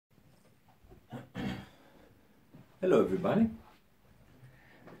Hello everybody,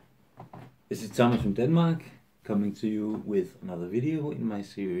 this is Thomas from Denmark, coming to you with another video in my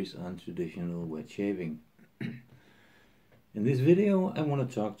series on traditional wet shaving. In this video I want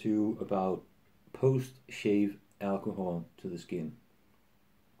to talk to you about post-shave alcohol to the skin.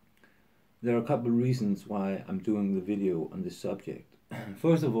 There are a couple of reasons why I'm doing the video on this subject.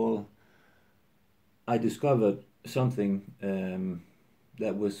 First of all, I discovered something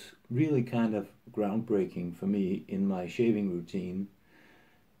that was really kind of groundbreaking for me in my shaving routine,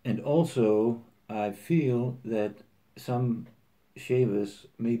 and also I feel that some shavers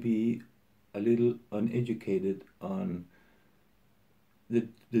may be a little uneducated on the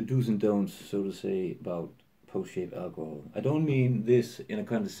do's and don'ts, so to say, about post-shave alcohol. I don't mean this in a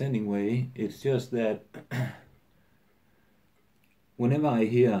condescending way, it's just that whenever I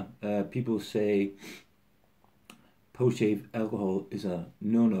hear people say post-shave alcohol is a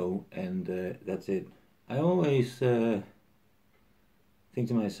no-no and that's it, I always think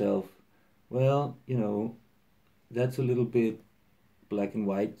to myself, well, you know, that's a little bit black and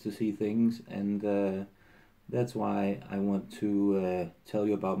white to see things, and that's why I want to tell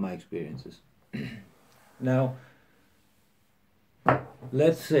you about my experiences. Now,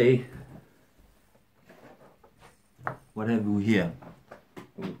 let's say, what have we here?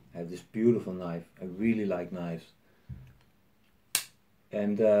 I have this beautiful knife. I really like knives.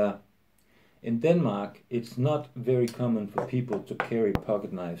 And in Denmark, it's not very common for people to carry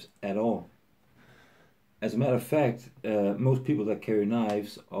pocket knives at all. As a matter of fact, most people that carry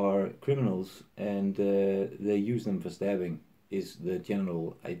knives are criminals, and they use them for stabbing, is the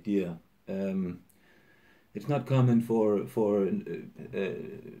general idea. It's not common for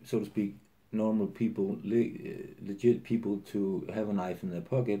so to speak, normal people, legit people, to have a knife in their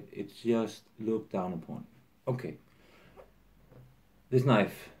pocket. It's just looked down upon. Okay. This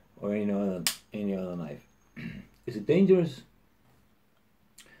knife, or any other knife, is it dangerous?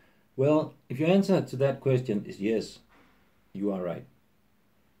 Well, if your answer to that question is yes, you are right.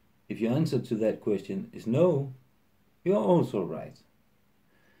 If your answer to that question is no, you are also right.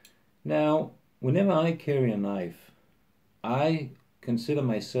 Now, whenever I carry a knife, I consider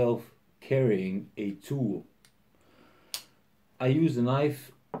myself carrying a tool. I use the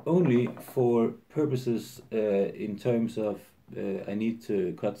knife only for purposes in terms of I need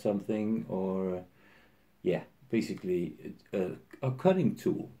to cut something, or yeah, basically a cutting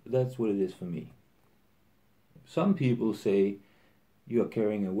tool. That's what it is for me. Some people say you are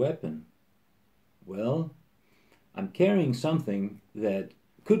carrying a weapon. Well, I'm carrying something that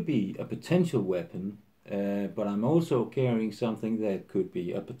could be a potential weapon, but I'm also carrying something that could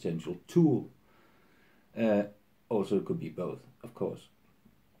be a potential tool. Also, it could be both, of course.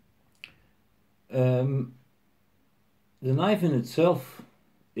 The knife in itself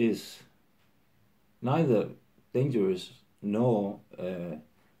is neither dangerous nor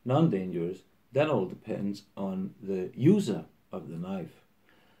non-dangerous. That all depends on the user of the knife.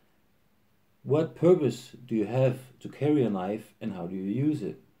 What purpose do you have to carry a knife, and how do you use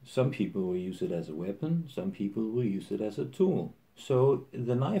it? Some people will use it as a weapon, some people will use it as a tool. So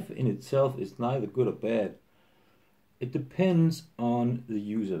the knife in itself is neither good or bad. It depends on the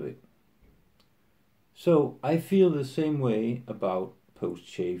use of it. So I feel the same way about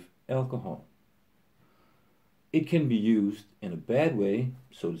post-shave alcohol. It can be used in a bad way,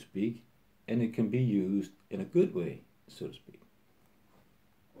 so to speak, and it can be used in a good way, so to speak.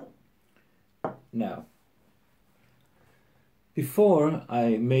 Now, before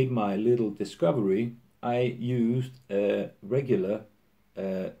I made my little discovery, I used a regular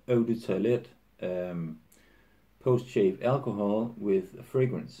eau de toilette post-shave alcohol with a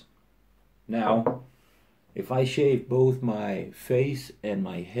fragrance. Now, if I shave both my face and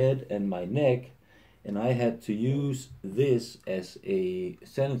my head and my neck, and I had to use this as a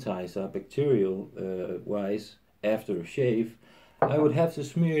sanitizer, bacterial wise, after a shave, I would have to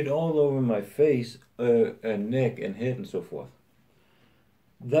smear it all over my face and neck and head and so forth.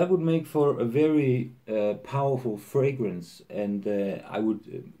 That would make for a very powerful fragrance, and I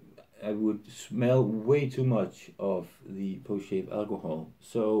would smell way too much of the post-shave alcohol.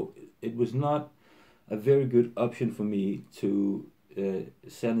 So it was not a very good option for me to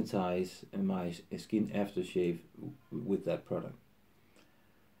sanitize my skin after shave with that product.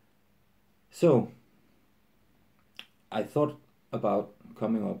 So I thought about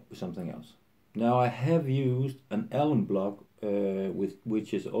coming up with something else. Now I have used an alum block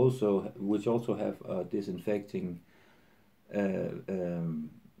which also have a disinfecting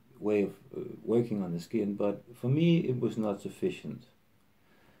way of working on the skin, but for me it was not sufficient.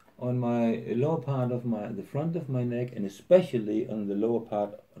 On my lower part of the front of my neck, and especially on the lower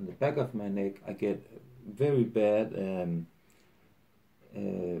part, on the back of my neck, I get very bad,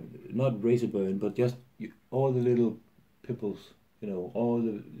 not razor burn, but just all the little pimples, you know, all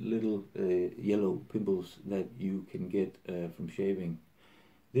the little yellow pimples that you can get from shaving.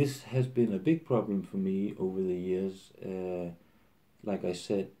 This has been a big problem for me over the years, like I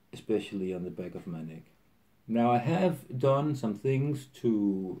said, especially on the back of my neck. Now I have done some things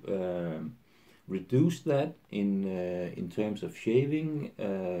to reduce that in terms of shaving,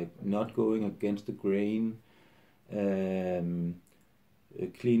 not going against the grain,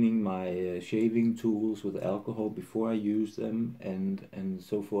 cleaning my shaving tools with alcohol before I use them, and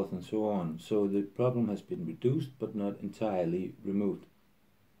so forth and so on. So the problem has been reduced but not entirely removed.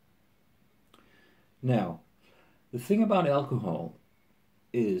 Now, the thing about alcohol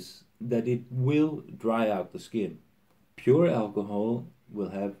is that it will dry out the skin. Pure alcohol will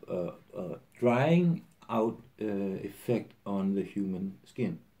have a drying out effect on the human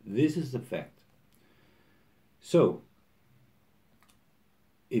skin. This is the fact. So,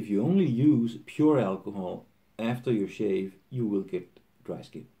 if you only use pure alcohol after your shave, you will get dry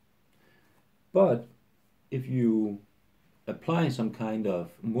skin. But if you apply some kind of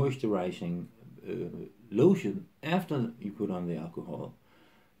moisturizing lotion after you put on the alcohol,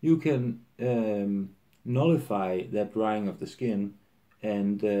 you can nullify that drying of the skin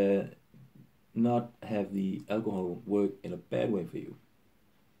and not have the alcohol work in a bad way for you.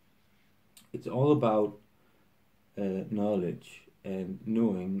 It's all about knowledge and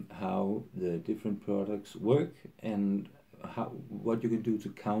knowing how the different products work and what you can do to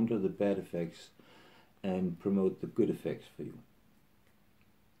counter the bad effects and promote the good effects for you.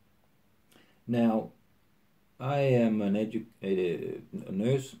 Now, I am a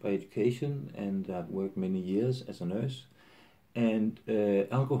nurse by education, and I've worked many years as a nurse, and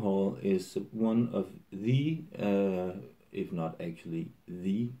alcohol is one of the, if not actually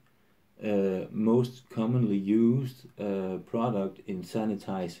the, most commonly used product in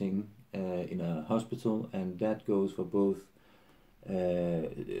sanitizing in a hospital, and that goes for both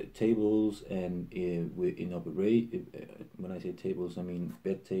tables and in operation. When I say tables, I mean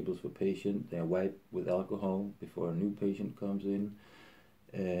bed tables for patient. They are wiped with alcohol before a new patient comes in.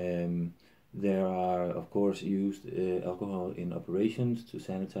 There are, of course, used alcohol in operations to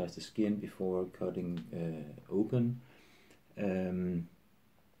sanitize the skin before cutting open, and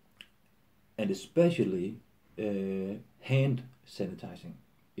especially hand sanitizing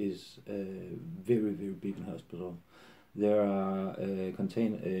is very, very big in hospital. There are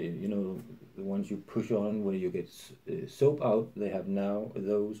you know, the ones you push on where you get soap out. They have now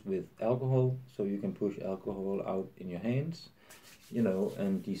those with alcohol, so you can push alcohol out in your hands, you know,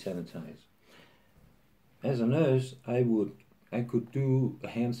 and desanitize. As a nurse, I could do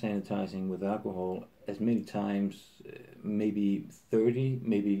hand sanitizing with alcohol as many times, maybe 30,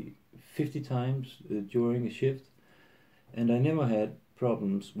 maybe 50 times during a shift, and I never had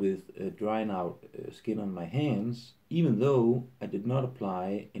problems with drying out skin on my hands, even though I did not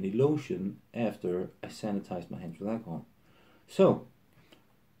apply any lotion after I sanitized my hands with alcohol. So,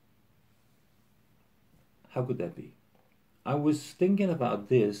 how could that be? I was thinking about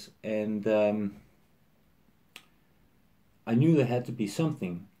this, and I knew there had to be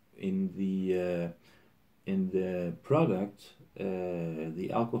something in the product, the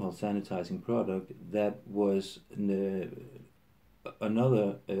alcohol sanitizing product, that was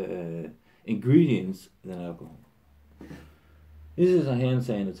another ingredients than alcohol. This is a hand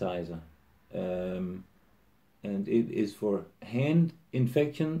sanitizer, and it is for hand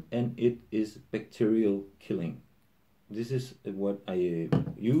infection, and it is bacterial killing. This is what I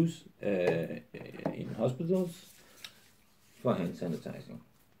use in hospitals for hand sanitizing.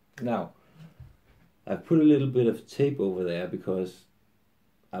 Now, I put a little bit of tape over there because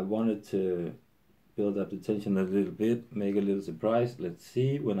I wanted to build up the tension a little bit, make a little surprise. Let's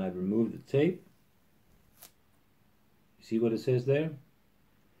see when I remove the tape. See what it says there?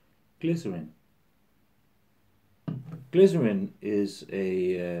 Glycerin. Glycerin is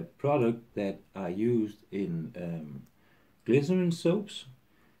a product that are used in glycerin soaps,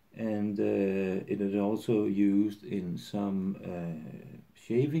 and it is also used in some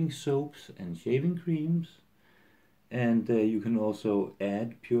shaving soaps and shaving creams. And you can also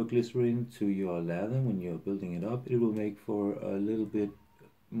add pure glycerin to your lather when you're building it up. It will make for a little bit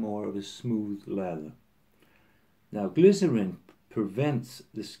more of a smooth lather. Now, glycerin prevents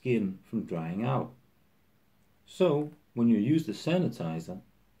the skin from drying out. So, when you use the sanitizer,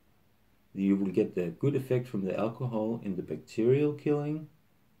 you will get the good effect from the alcohol in the bacterial killing,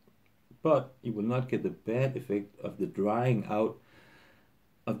 but you will not get the bad effect of the drying out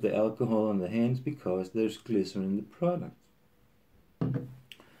of the alcohol on the hands because there's glycerin in the product.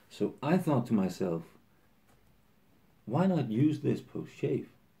 So I thought to myself, why not use this post-shave?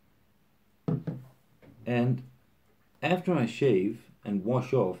 And after I shave and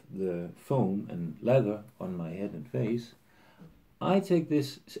wash off the foam and leather on my head and face, I take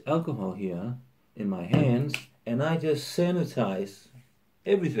this alcohol here in my hands and I just sanitize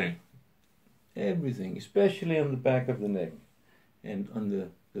everything, especially on the back of the neck and on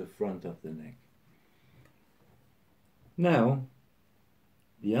the front of the neck. Now,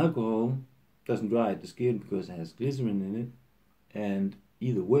 the alcohol doesn't dry the skin because it has glycerin in it, and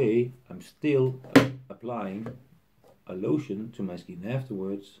either way I'm still applying a lotion to my skin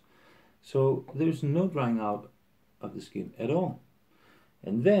afterwards, so there's no drying out of the skin at all.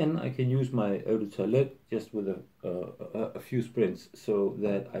 And then I can use my eau de toilette just with a few sprints, so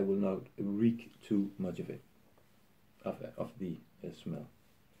that I will not reek too much of it, of the smell,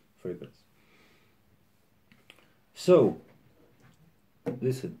 fragrance. So,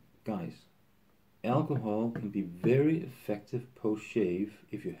 listen, guys, alcohol can be very effective post-shave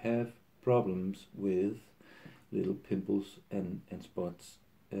if you have problems with little pimples and spots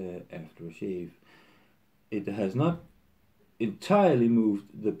after a shave. It has not entirely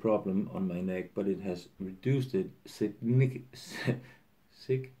moved the problem on my neck, but it has reduced it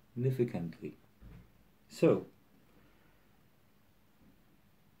significantly. So,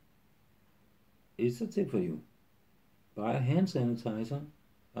 it's a tip for you. Buy a hand sanitizer.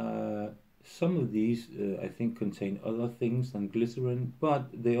 Some of these I think contain other things than glycerin,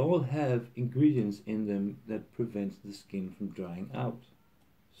 but they all have ingredients in them that prevents the skin from drying out.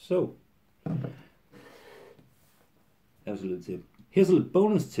 So, that was a little tip. Here's a little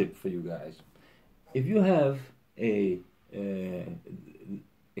bonus tip for you guys. If you have a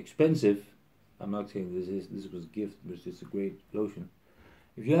expensive, I'm not saying this was a gift, but it's a great lotion.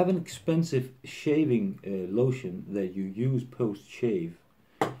 If you have an expensive shaving lotion that you use post-shave,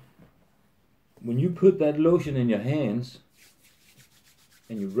 when you put that lotion in your hands,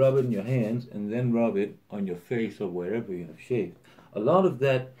 and you rub it in your hands, and then rub it on your face or wherever you have shaved, a lot of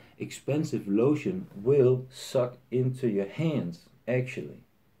that expensive lotion will suck into your hands, actually.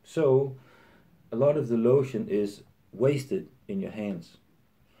 So, a lot of the lotion is wasted in your hands.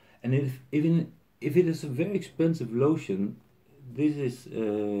 And even if it is a very expensive lotion, this is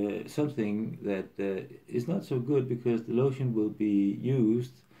something that is not so good, because the lotion will be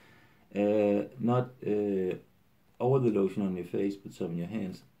used not all the lotion on your face, but some in your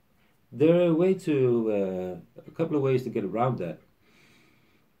hands. There are a couple of ways to get around that.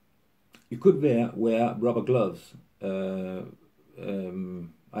 You could wear rubber gloves. I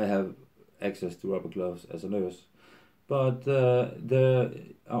have access to rubber gloves as a nurse, but there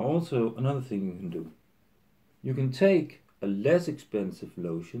are also another thing you can do. You can take a less expensive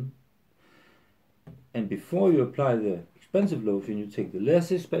lotion, and before you apply the expensive lotion, you take the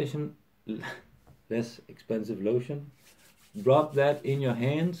less expensive lotion, rub that in your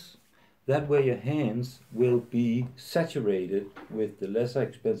hands. That way your hands will be saturated with the lesser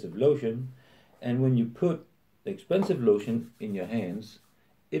expensive lotion, and when you put the expensive lotion in your hands,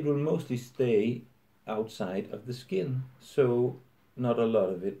 it will mostly stay outside of the skin, so not a lot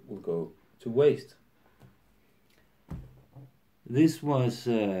of it will go to waste. This was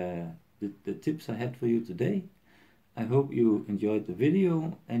the tips I had for you today. I hope you enjoyed the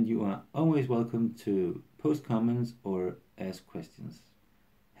video, and you are always welcome to post comments or ask questions.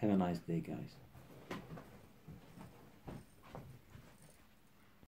 Have a nice day, guys.